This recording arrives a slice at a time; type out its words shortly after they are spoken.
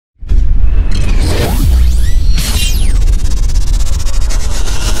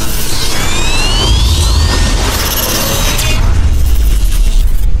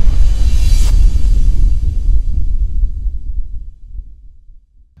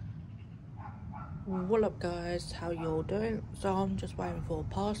What up guys, how you all doing? So I'm just waiting for a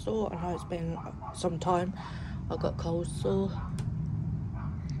parcel. I know it's been some time. I got cold sore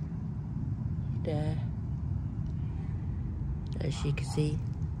there, as you can see.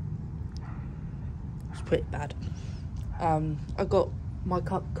 It's pretty bad. I got my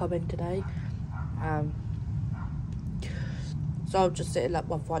cup coming today. So I'm just sitting at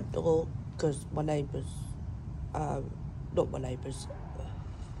my front door because my neighbours, not my neighbours,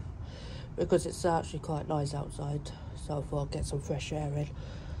 because it's actually quite nice outside. So I thought I'd get some fresh air in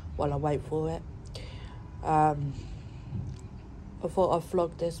while I wait for it. I thought I'd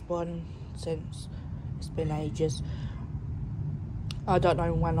vlog this one since it's been ages. I don't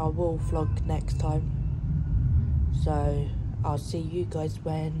know when I will vlog next time. So I'll see you guys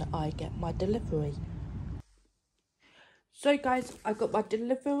when I get my delivery. So guys, I got my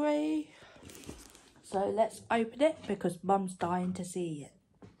delivery. So let's open it because Mum's dying to see it.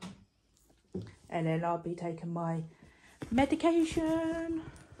 And then I'll be taking my medication.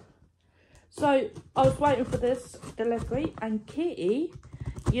 So I was waiting for this delivery and Kitty,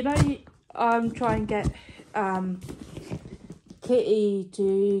 you know, I'm trying to get Kitty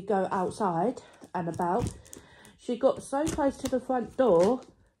to go outside and about. She got so close to the front door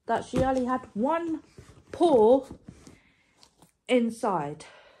that she only had one paw inside.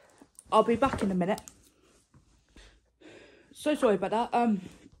 I'll be back in a minute. So sorry about that.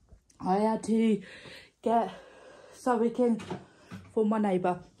 I had to get something in for my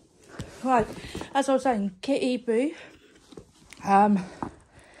neighbour. Right, as I was saying, Kitty Boo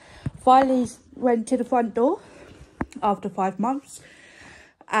finally went to the front door after 5 months,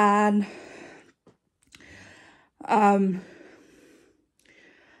 and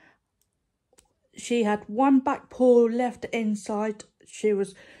she had one back paw left inside. She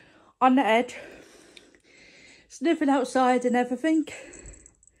was on the edge, sniffing outside and everything,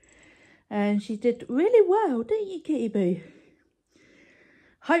 and she did really well, didn't you, Kitty Boo?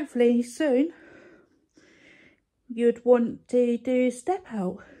 Hopefully soon you'd want to do a step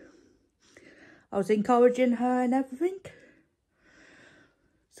out. I was encouraging her and everything.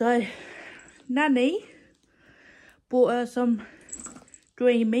 So Nanny bought her some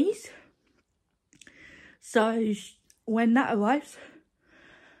Dreamies. So when that arrives,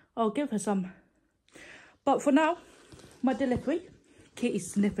 I'll give her some. But for now, my delivery.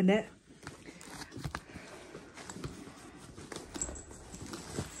 Kitty's sniffing it.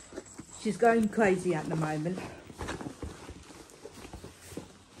 She's going crazy at the moment.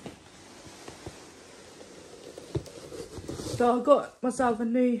 So I got myself a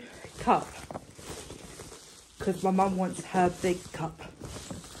new cup because my mum wants her big cup.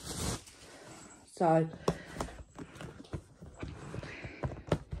 So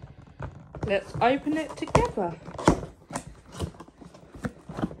let's open it together.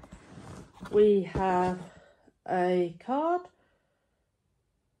 We have a card.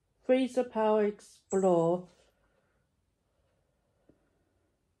 Freezer Power Explore.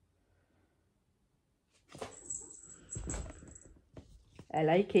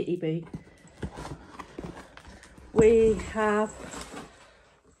 Hello, Kitty Boo. We have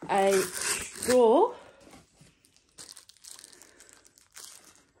a straw.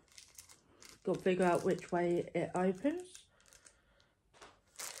 Got to figure out which way it opens.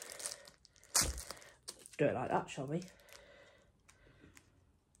 Do it like that, shall we?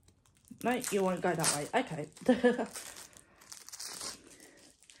 No, you won't go that way. Okay.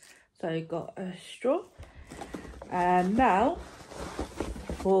 So you got a straw. And now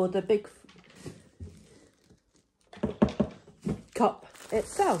for the big cup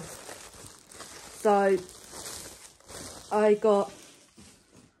itself. So I got,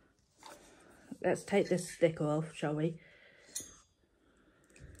 let's take this sticker off, shall we?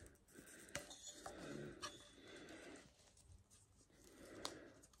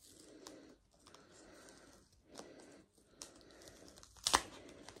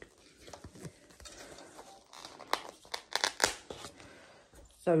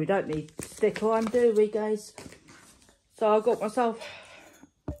 So we don't need sticker on, do we, guys? So I got myself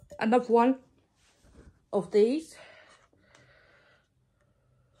another one of these.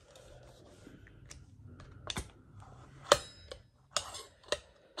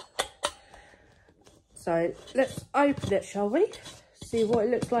 So let's open it, shall we? See what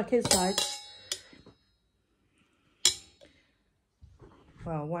it looks like inside.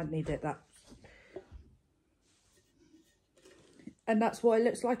 Well, I won't need it that. And that's what it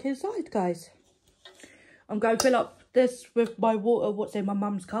looks like inside, guys. I'm going to fill up this with my water, what's in my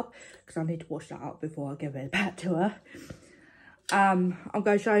mum's cup, because I need to wash that out before I give it back to her. I'm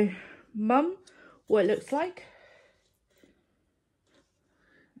going to show Mum what it looks like.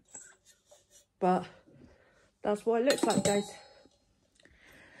 But that's what it looks like, guys.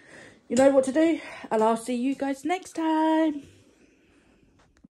 You know what to do, and I'll see you guys next time.